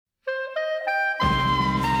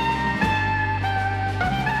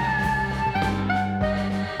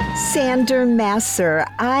Xander Masser,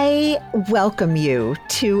 I welcome you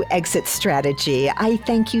to Exit Strategy. I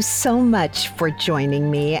thank you so much for joining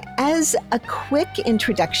me. As a quick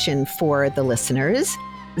introduction for the listeners,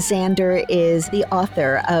 Xander is the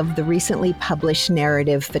author of the recently published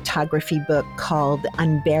narrative photography book called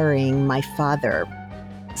Unburying My Father.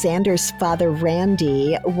 Xander's father,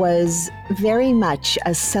 Randy, was very much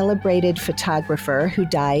a celebrated photographer who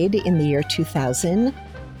died in the year 2000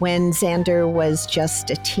 when Xander was just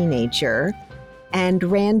a teenager. And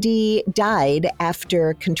Randy died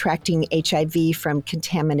after contracting HIV from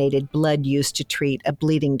contaminated blood used to treat a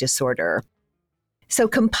bleeding disorder. So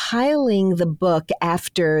compiling the book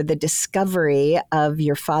after the discovery of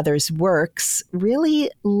your father's works really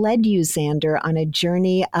led you, Xander, on a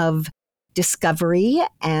journey of discovery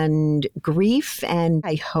and grief and,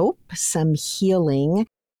 I hope, some healing.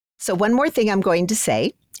 So one more thing I'm going to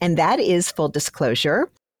say, and that is full disclosure.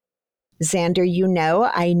 Xander, you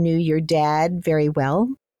know, I knew your dad very well.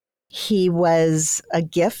 He was a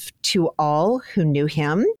gift to all who knew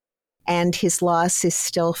him, and his loss is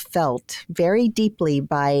still felt very deeply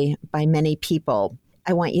by many people.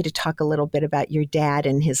 I want you to talk a little bit about your dad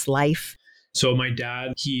and his life. So my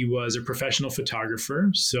dad, he was a professional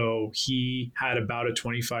photographer. So he had about a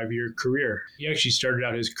 25-year career. He actually started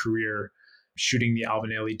out his career shooting the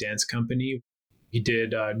Alvin Ailey Dance Company. He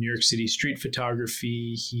did New York City street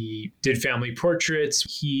photography. He did family portraits.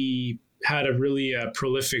 He had a really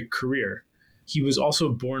prolific career. He was also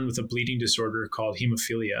born with a bleeding disorder called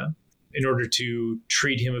hemophilia. In order to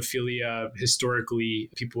treat hemophilia, historically,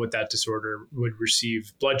 people with that disorder would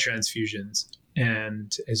receive blood transfusions.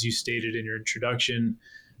 And as you stated in your introduction,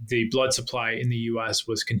 the blood supply in the US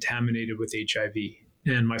was contaminated with HIV.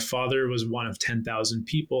 And my father was one of 10,000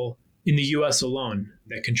 people in the US alone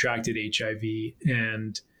that contracted HIV.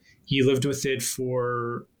 And he lived with it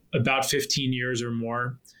for about 15 years or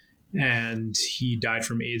more. And he died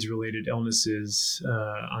from AIDS-related illnesses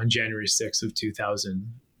on January 6th of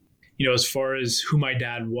 2000. You know, as far as who my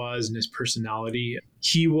dad was and his personality,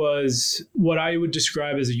 he was what I would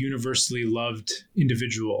describe as a universally loved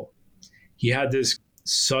individual. He had this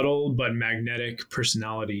subtle but magnetic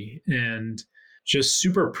personality and just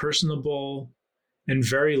super personable and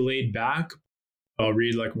very laid back. I'll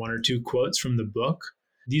read like one or two quotes from the book.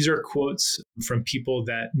 These are quotes from people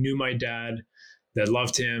that knew my dad, that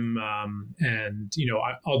loved him. And, you know,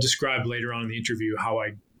 I'll describe later on in the interview how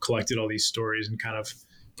I collected all these stories and kind of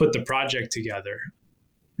put the project together.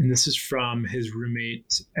 And this is from his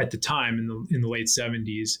roommate at the time in the late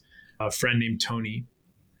 70s, a friend named Tony.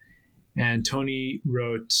 And Tony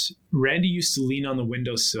wrote, "Randy used to lean on the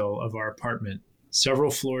windowsill of our apartment,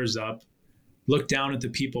 several floors up, look down at the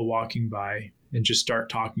people walking by, and just start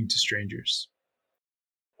talking to strangers.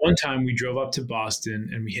 One time we drove up to Boston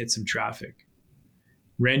and we hit some traffic.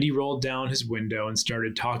 Randy rolled down his window and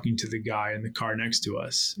started talking to the guy in the car next to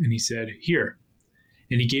us. And he said, 'Here.'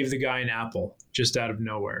 And he gave the guy an apple just out of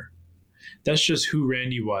nowhere. That's just who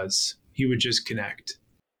Randy was. He would just connect."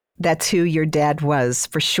 That's who your dad was,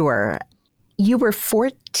 for sure. You were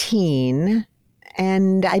 14,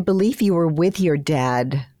 and I believe you were with your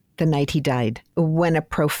dad the night he died. When a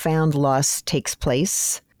profound loss takes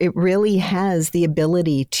place, it really has the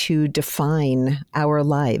ability to define our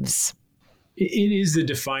lives. It is the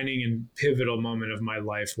defining and pivotal moment of my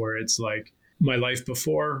life where it's like my life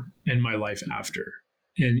before and my life after.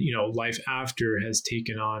 And, you know, life after has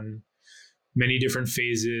taken on many different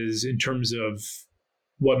phases in terms of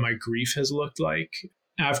what my grief has looked like.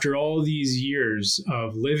 After all these years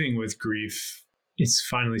of living with grief, it's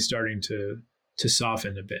finally starting to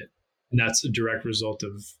soften a bit. And that's a direct result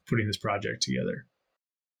of putting this project together.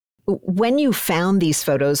 When you found these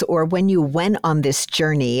photos or when you went on this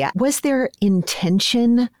journey, was there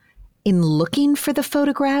intention in looking for the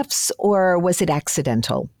photographs or was it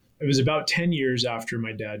accidental? It was about 10 years after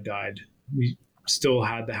my dad died. We still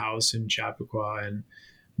had the house in Chappaqua, and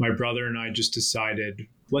my brother and I just decided,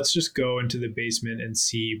 let's just go into the basement and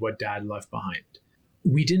see what dad left behind.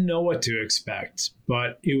 We didn't know what to expect,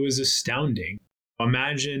 but it was astounding.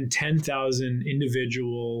 Imagine 10,000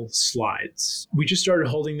 individual slides. We just started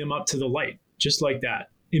holding them up to the light, just like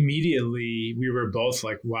that. Immediately, we were both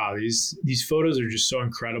like, wow, these photos are just so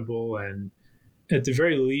incredible. And at the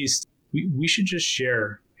very least, we should just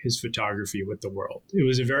share his photography with the world. It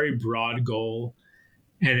was a very broad goal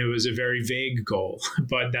and it was a very vague goal,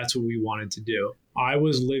 but that's what we wanted to do. I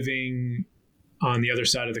was living on the other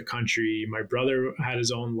side of the country. My brother had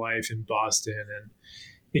his own life in Boston, and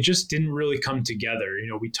it just didn't really come together. You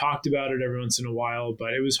know, we talked about it every once in a while,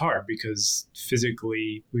 but it was hard because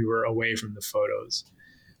physically we were away from the photos.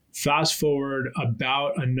 Fast forward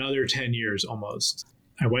about another 10 years almost.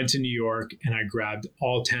 I went to New York and I grabbed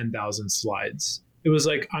all 10,000 slides. It was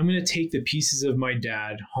like, I'm going to take the pieces of my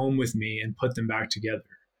dad home with me and put them back together.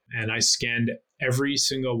 And I scanned every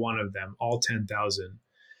single one of them, all 10,000.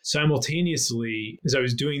 Simultaneously, as I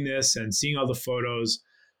was doing this and seeing all the photos,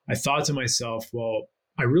 I thought to myself, well,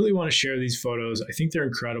 I really want to share these photos. I think they're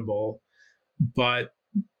incredible, but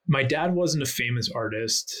my dad wasn't a famous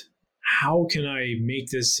artist. How can I make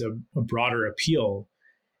this a broader appeal?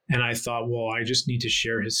 And I thought, well, I just need to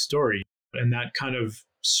share his story. And that kind of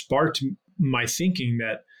sparked my thinking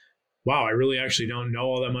that, wow, I really actually don't know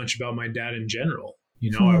all that much about my dad in general.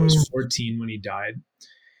 I was 14 when he died.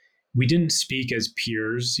 We didn't speak as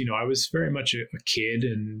peers. I was very much a kid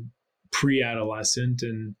and pre-adolescent.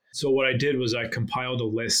 And so what I did was I compiled a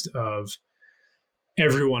list of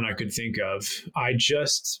everyone I could think of. I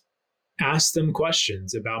just asked them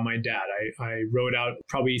questions about my dad. I wrote out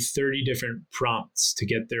probably 30 different prompts to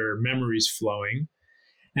get their memories flowing.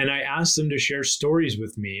 And I asked them to share stories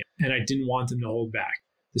with me, and I didn't want them to hold back.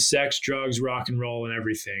 The sex, drugs, rock and roll, and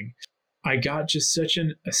everything. I got just such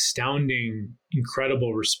an astounding,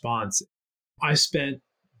 incredible response. I spent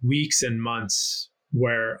weeks and months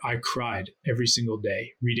where I cried every single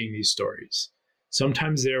day reading these stories.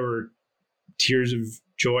 Sometimes there were tears of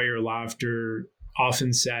joy or laughter,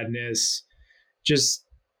 often sadness, just,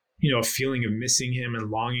 a feeling of missing him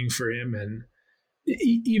and longing for him. And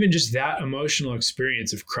even just that emotional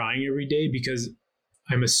experience of crying every day, because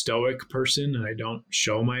I'm a stoic person and I don't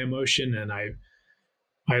show my emotion, and I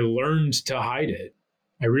learned to hide it.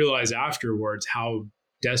 I realized afterwards how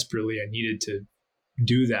desperately I needed to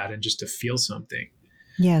do that and just to feel something.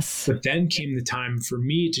 Yes. But then came the time for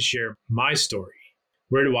me to share my story.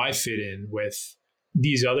 Where do I fit in with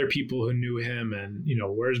these other people who knew him? And,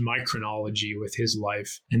 where's my chronology with his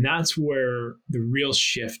life? And that's where the real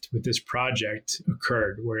shift with this project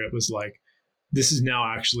occurred, where it was like, this is now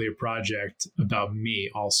actually a project about me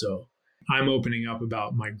also. I'm opening up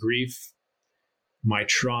about my grief, my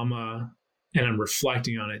trauma, and I'm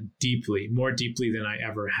reflecting on it deeply, more deeply than I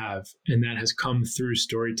ever have. And that has come through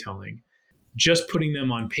storytelling. Just putting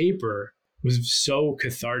them on paper was so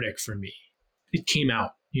cathartic for me. It came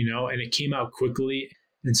out, and it came out quickly.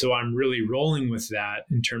 And so I'm really rolling with that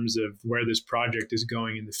in terms of where this project is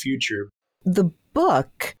going in the future. The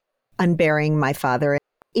book, Unburying My Father,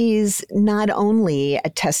 is not only a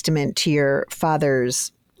testament to your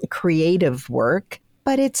father's creative work,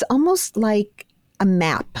 but it's almost like a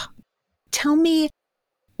map. Tell me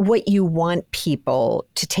what you want people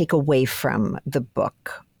to take away from the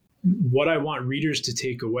book. What I want readers to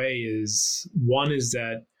take away is, one is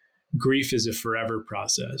that grief is a forever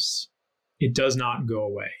process. It does not go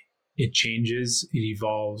away. It changes, it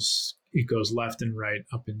evolves, it goes left and right,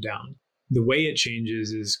 up and down. The way it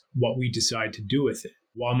changes is what we decide to do with it.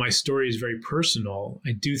 While my story is very personal,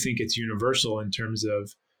 I do think it's universal in terms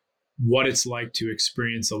of what it's like to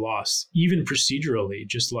experience a loss, even procedurally,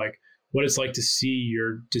 just like what it's like to see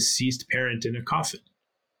your deceased parent in a coffin.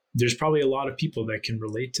 There's probably a lot of people that can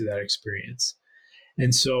relate to that experience.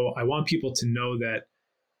 And so I want people to know that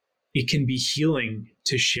it can be healing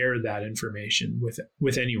to share that information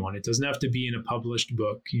with anyone. It doesn't have to be in a published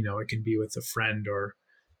book. It can be with a friend or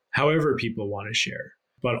however people want to share,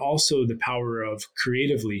 but also the power of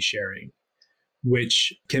creatively sharing,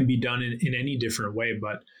 which can be done in any different way.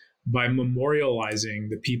 But by memorializing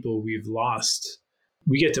the people we've lost,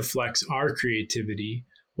 we get to flex our creativity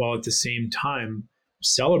while at the same time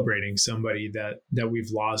celebrating somebody that we've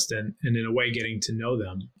lost and in a way getting to know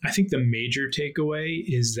them. I think the major takeaway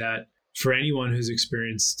is that for anyone who's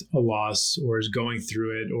experienced a loss or is going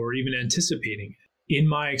through it or even anticipating it, in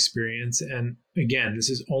my experience, and again, this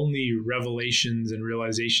is only revelations and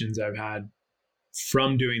realizations I've had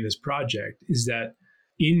from doing this project, is that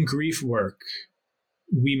in grief work,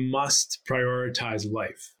 we must prioritize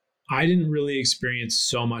life. I didn't really experience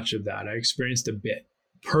so much of that. I experienced a bit.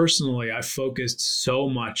 Personally, I focused so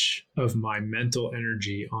much of my mental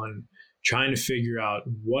energy on trying to figure out,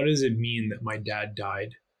 what does it mean that my dad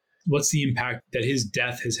died? What's the impact that his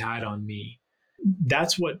death has had on me?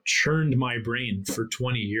 That's what churned my brain for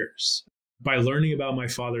 20 years. By learning about my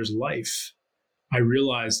father's life, I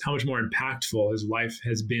realized how much more impactful his life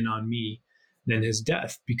has been on me than his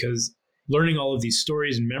death, because learning all of these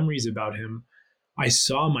stories and memories about him, I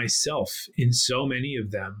saw myself in so many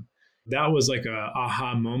of them. That was like a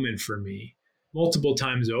aha moment for me multiple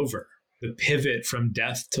times over. The pivot from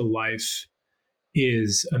death to life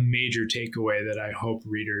is a major takeaway that I hope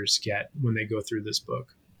readers get when they go through this book.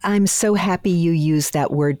 I'm so happy you used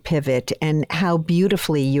that word pivot and how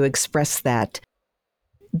beautifully you express that,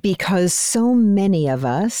 because so many of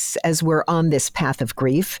us, as we're on this path of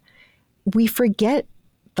grief, we forget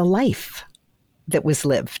the life that was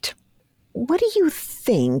lived. What do you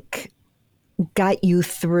think got you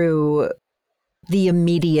through the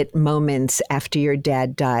immediate moments after your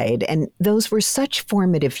dad died? And those were such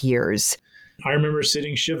formative years. I remember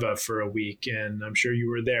sitting Shiva for a week, and I'm sure you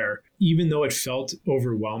were there. Even though it felt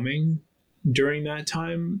overwhelming during that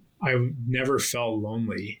time, I never felt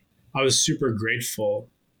lonely. I was super grateful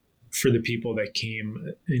for the people that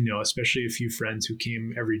came, especially a few friends who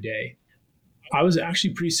came every day. I was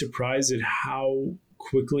actually pretty surprised at how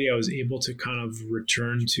quickly I was able to kind of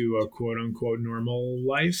return to a quote unquote normal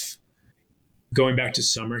life. Going back to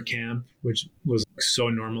summer camp, which was so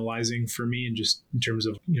normalizing for me, and just in terms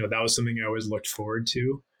of, that was something I always looked forward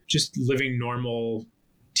to. Just living normal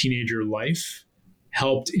teenager life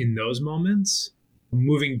helped in those moments.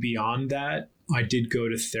 Moving beyond that, I did go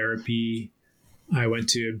to therapy. I went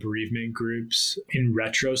to bereavement groups. In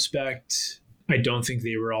retrospect, I don't think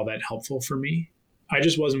they were all that helpful for me. I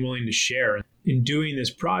just wasn't willing to share. In doing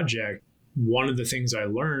this project, one of the things I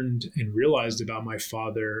learned and realized about my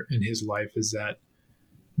father and his life is that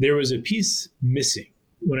there was a piece missing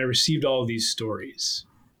when I received all of these stories.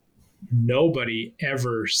 Nobody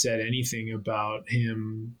ever said anything about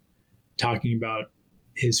him talking about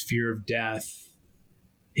his fear of death,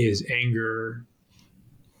 his anger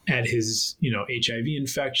at his, HIV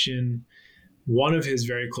infection. One of his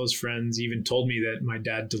very close friends even told me that my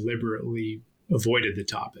dad deliberately avoided the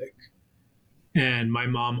topic. And my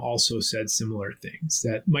mom also said similar things,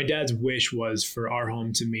 that my dad's wish was for our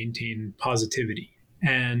home to maintain positivity.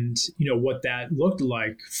 And, what that looked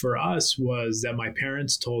like for us was that my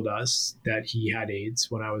parents told us that he had AIDS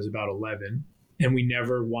when I was about 11, and we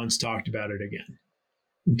never once talked about it again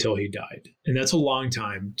until he died. And that's a long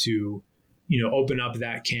time to, open up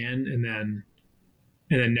that can and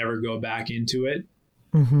then never go back into it.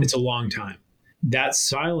 Mm-hmm. It's a long time. That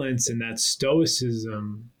silence and that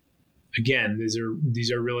stoicism, again,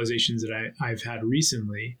 these are realizations that I've had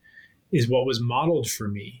recently, is what was modeled for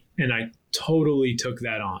me. And I totally took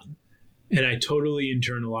that on, and I totally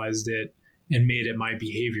internalized it and made it my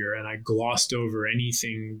behavior. And I glossed over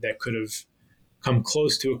anything that could have come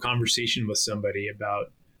close to a conversation with somebody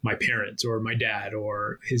about my parents or my dad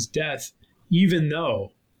or his death, even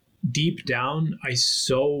though deep down I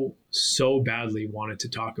so badly wanted to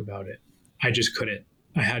talk about it. I just couldn't.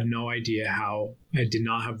 I had no idea how. I did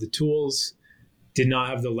not have the tools, did not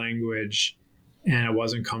have the language, and I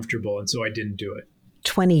wasn't comfortable. And so I didn't do it.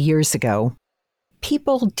 20 years ago,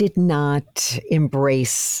 people did not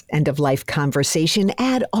embrace end of life conversation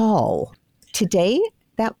at all. Today,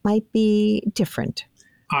 that might be different.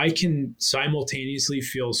 I can simultaneously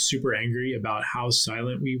feel super angry about how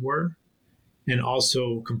silent we were, and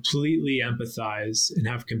also completely empathize and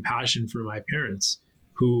have compassion for my parents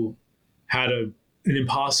who had an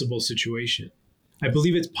impossible situation. I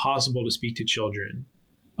believe it's possible to speak to children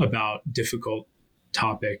about difficult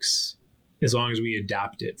topics as long as we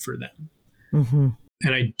adapt it for them. Mm-hmm.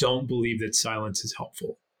 And I don't believe that silence is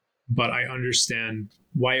helpful, but I understand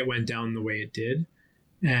why it went down the way it did.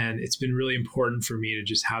 And it's been really important for me to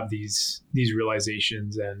just have these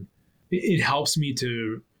realizations, and it helps me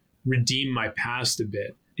to redeem my past a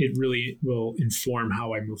bit. It really will inform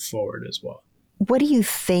how I move forward as well. What do you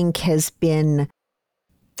think has been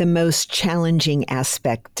the most challenging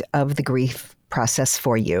aspect of the grief process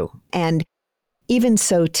for you? And even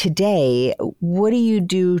so today, what do you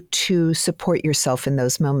do to support yourself in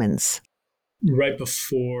those moments? Right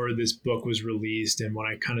before this book was released and when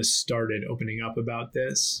I kind of started opening up about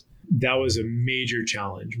this, that was a major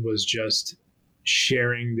challenge, was just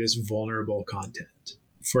sharing this vulnerable content.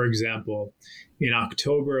 For example, in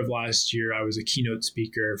October of last year, I was a keynote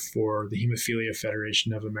speaker for the Hemophilia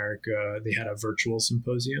Federation of America. They had a virtual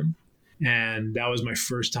symposium, and that was my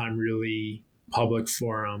first time really public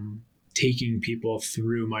forum, taking people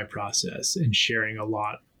through my process and sharing a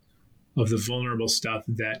lot of the vulnerable stuff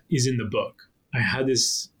that is in the book. I had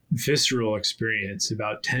this visceral experience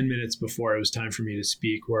about 10 minutes before it was time for me to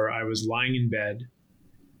speak, where I was lying in bed,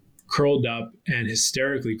 curled up and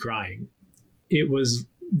hysterically crying. It was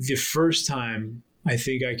the first time I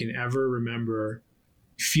think I can ever remember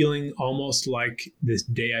feeling almost like this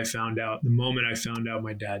day the moment I found out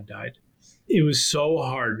my dad died. It was so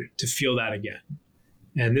hard to feel that again.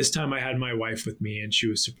 And this time I had my wife with me, and she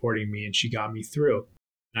was supporting me, and she got me through.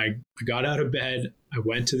 I got out of bed, I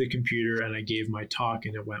went to the computer, and I gave my talk,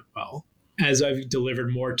 and it went well. As I've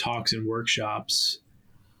delivered more talks and workshops,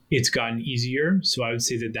 it's gotten easier. So I would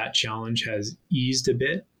say that challenge has eased a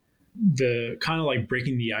bit. The kind of like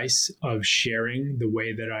breaking the ice of sharing the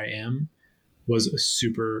way that I am was a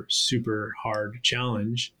super, super hard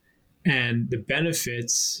challenge. And the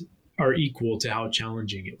benefits are equal to how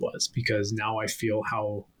challenging it was, because now I feel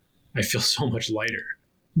so much lighter.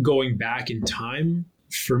 Going back in time,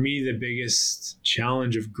 for me, the biggest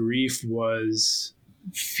challenge of grief was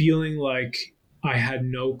feeling like I had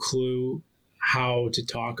no clue how to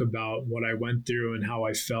talk about what I went through and how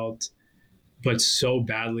I felt, but so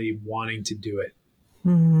badly wanting to do it.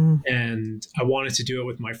 Mm. And I wanted to do it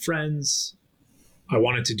with my friends. I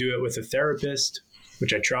wanted to do it with a therapist,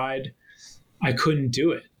 which I tried. I couldn't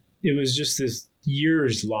do it. It was just this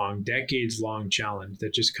years long, decades long challenge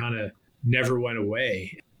that just kind of never went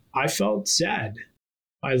away. I felt sad.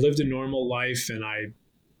 I lived a normal life, and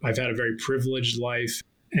I've had a very privileged life,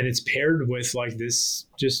 and it's paired with like this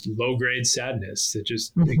just low grade sadness that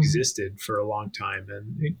just Mhm. existed for a long time.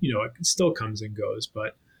 And it still comes and goes,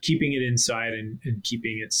 but keeping it inside and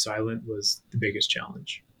keeping it silent was the biggest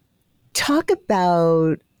challenge. Talk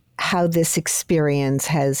about how this experience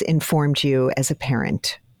has informed you as a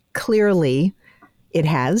parent. Clearly, it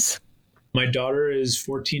has. My daughter is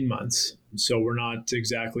 14 months, so we're not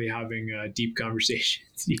exactly having deep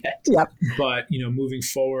conversations yet. Yep. But moving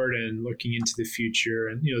forward and looking into the future,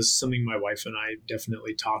 and this is something my wife and I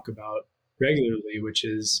definitely talk about regularly, which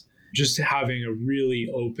is just having a really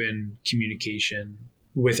open communication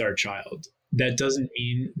with our child. That doesn't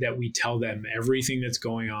mean that we tell them everything that's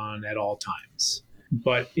going on at all times,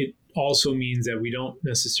 but it also means that we don't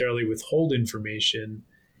necessarily withhold information.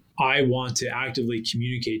 I want to actively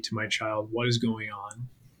communicate to my child what is going on,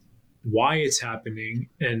 why it's happening,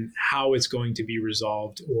 and how it's going to be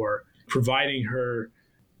resolved, or providing her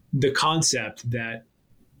the concept that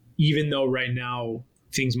even though right now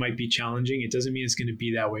things might be challenging, it doesn't mean it's going to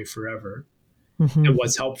be that way forever. Mm-hmm. And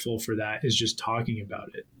what's helpful for that is just talking about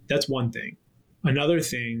it. That's one thing. Another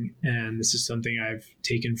thing, and this is something I've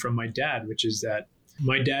taken from my dad, which is that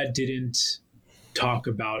my dad didn't talk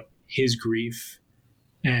about his grief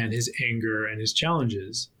and his anger and his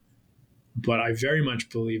challenges. But I very much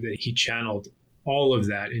believe that he channeled all of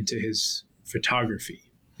that into his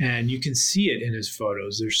photography. And you can see it in his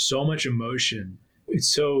photos. There's so much emotion.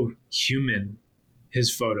 It's so human,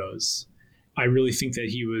 his photos. I really think that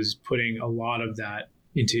he was putting a lot of that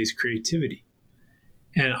into his creativity.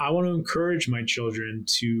 And I want to encourage my children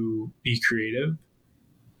to be creative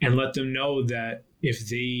and let them know that if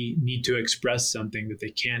they need to express something that they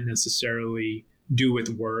can't necessarily do with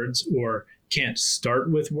words or can't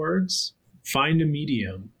start with words, find a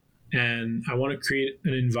medium. And I want to create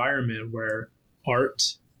an environment where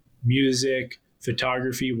art, music,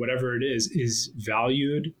 photography, whatever it is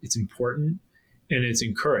valued, it's important, and it's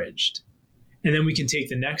encouraged. And then we can take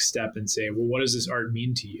the next step and say, well, what does this art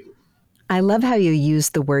mean to you? I love how you use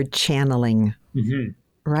the word channeling, Mm-hmm.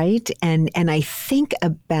 right? And I think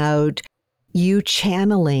about you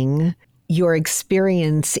channeling your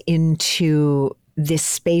experience into this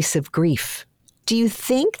space of grief. Do you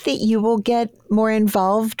think that you will get more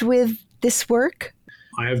involved with this work?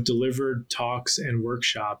 I have delivered talks and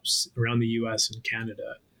workshops around the US and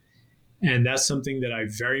Canada. And that's something that I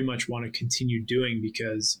very much want to continue doing,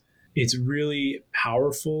 because it's really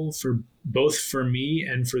powerful for both for me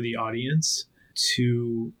and for the audience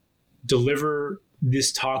to deliver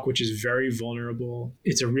this talk, which is very vulnerable.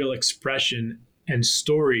 It's a real expression and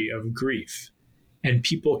story of grief, and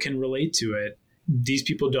people can relate to it. These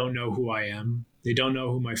people don't know who I am, they don't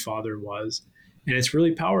know who my father was. And it's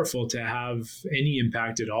really powerful to have any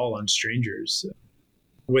impact at all on strangers.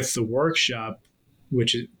 With the workshop,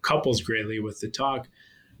 which couples greatly with the talk,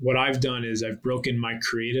 what I've done is I've broken my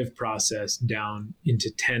creative process down into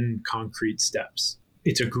 10 concrete steps.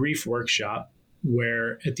 It's a grief workshop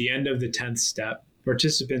where at the end of the 10th step,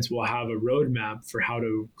 participants will have a roadmap for how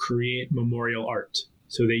to create memorial art.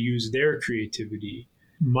 So they use their creativity.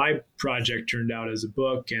 My project turned out as a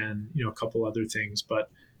book and a couple other things, but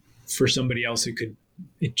for somebody else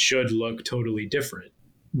it should look totally different.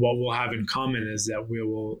 What we'll have in common is that we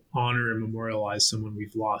will honor and memorialize someone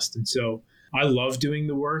we've lost. And so I love doing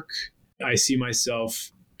the work. I see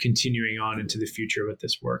myself continuing on into the future with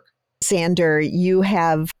this work. Xander, you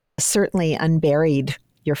have certainly unburied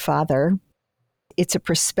your father. It's a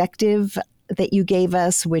perspective that you gave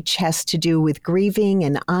us, which has to do with grieving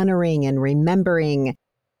and honoring and remembering.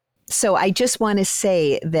 So I just want to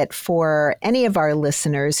say that for any of our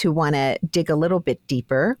listeners who want to dig a little bit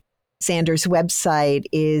deeper, Xander's website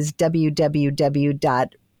is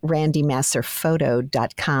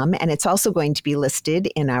www.randymasserphoto.com, and it's also going to be listed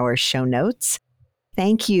in our show notes.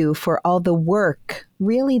 Thank you for all the work,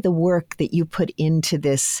 really the work that you put into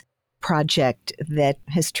this project that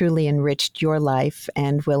has truly enriched your life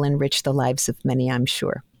and will enrich the lives of many, I'm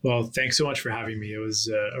sure. Well, thanks so much for having me. It was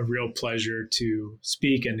a real pleasure to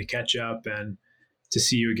speak and to catch up. And to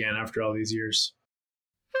see you again after all these years.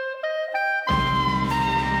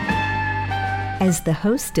 As the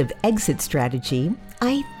host of Exit Strategy,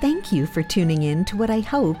 I thank you for tuning in to what I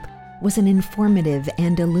hope was an informative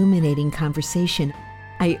and illuminating conversation.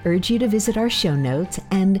 I urge you to visit our show notes,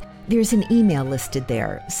 and there's an email listed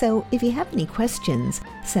there. So if you have any questions,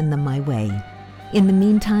 send them my way. In the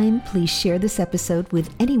meantime, please share this episode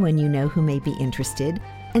with anyone you know who may be interested,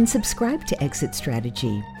 and subscribe to Exit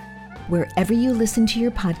Strategy. Wherever you listen to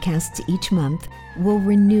your podcasts each month, we'll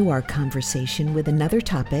renew our conversation with another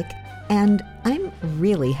topic, and I'm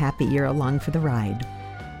really happy you're along for the ride.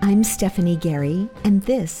 I'm Stephanie Gary, and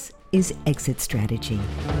this is Exit Strategy.